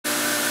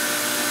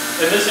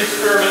In this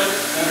experiment,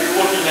 we'll be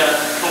looking at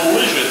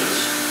collisions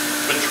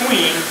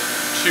between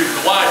two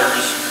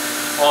gliders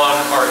on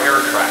our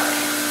air track.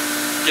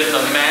 Get the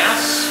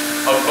mass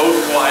of both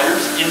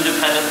gliders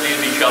independently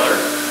of each other,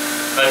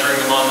 measuring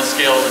them on the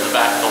scales at the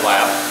back of the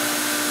lab.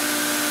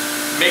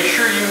 Make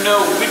sure you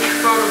know which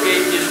photo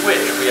gate is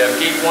which. We have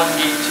gate 1,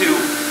 gate 2.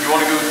 You want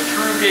to go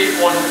through gate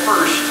 1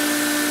 first.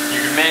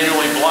 You can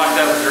manually block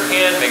that with your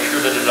hand, make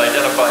sure that it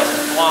identifies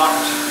as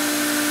blocked.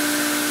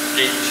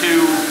 Gate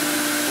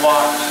 2,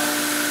 blocked.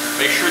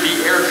 Make sure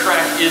the air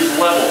track is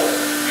level.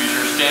 Use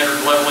your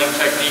standard leveling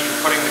technique of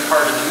putting the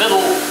cart in the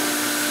middle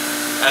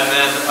and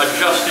then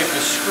adjusting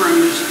the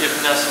screws if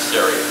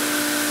necessary.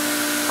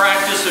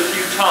 Practice a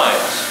few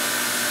times.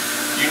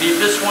 You need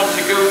this one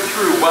to go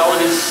through while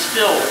it is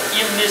still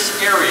in this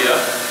area.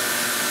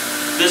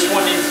 This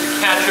one needs to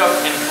catch up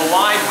and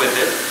collide with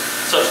it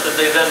such that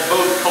they then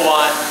both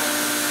collide,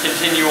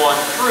 continue on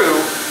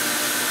through,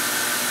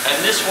 and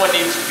this one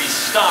needs to be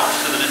stopped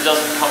so that it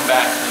doesn't come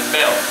back and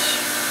bounce.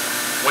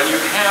 When you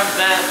have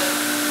that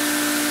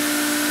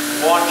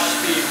launch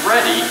speed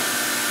ready,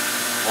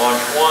 launch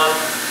one,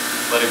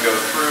 let it go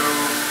through,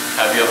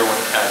 have the other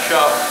one catch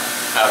up,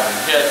 have them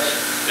hit,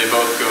 they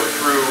both go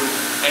through,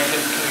 and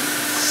can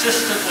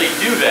consistently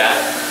do that,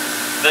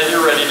 then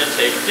you're ready to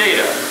take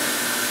data.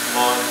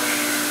 Launch,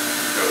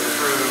 go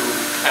through,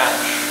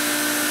 catch,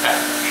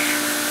 catch.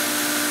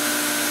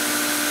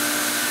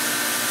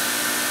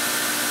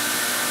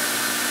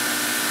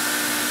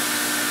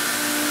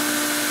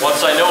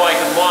 Once I know I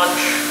can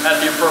launch at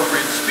the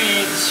appropriate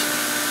speeds,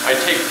 I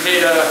take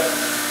data,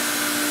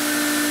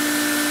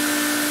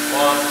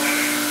 launch,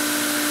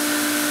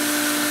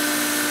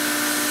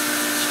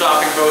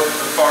 stopping both at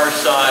the far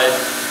side,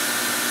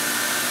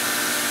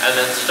 and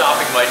then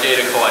stopping my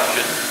data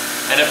collection.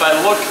 And if I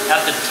look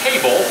at the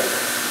table,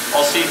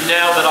 I'll see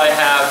now that I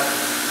have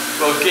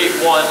both gate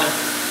 1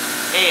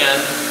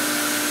 and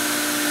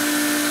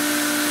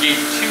gate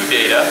 2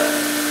 data.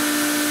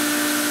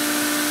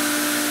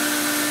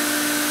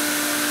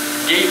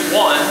 Gate 1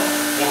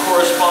 will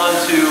correspond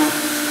to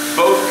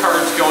both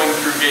carts going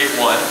through gate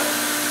 1.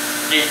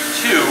 Gate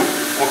 2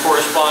 will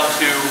correspond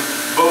to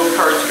both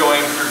carts going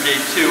through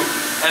gate 2.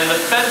 And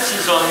the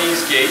fences on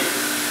these gates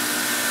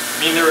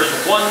mean there is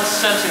 1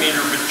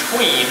 centimeter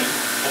between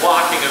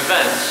blocking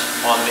events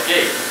on the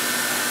gate.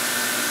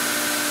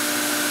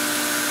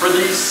 For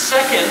the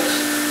second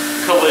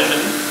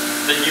collision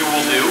that you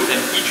will do, and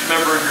each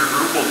member of your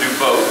group will do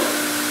both,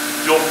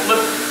 you'll flip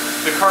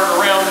the cart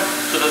around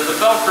so that the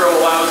Velcro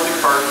allows the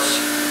carts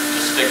to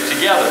stick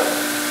together.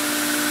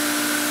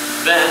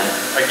 Then,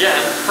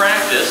 again,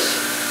 practice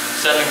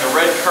sending the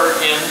red cart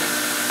in,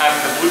 having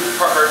the blue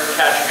cart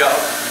catch up,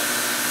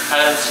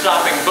 and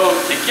stopping both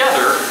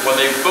together when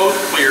they've both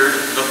cleared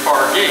the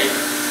far gate.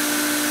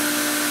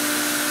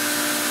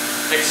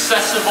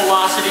 Excessive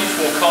velocities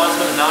will cause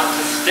them not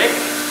to stick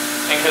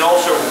and can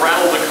also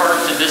rattle the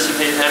carts and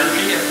dissipate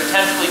energy and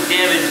potentially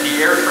damage the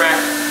air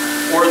track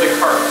or the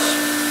carts.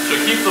 So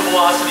keep the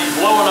velocities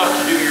low enough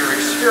to do your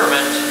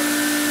experiment.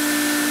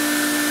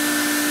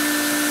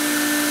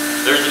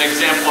 There's an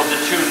example of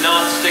the two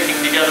not sticking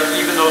together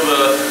even though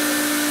the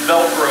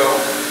Velcro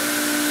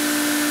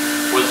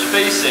was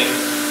facing.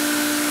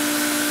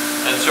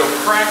 And so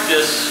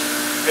practice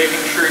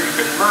making sure you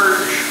can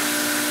merge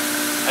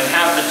and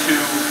have the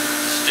two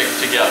stick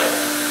together.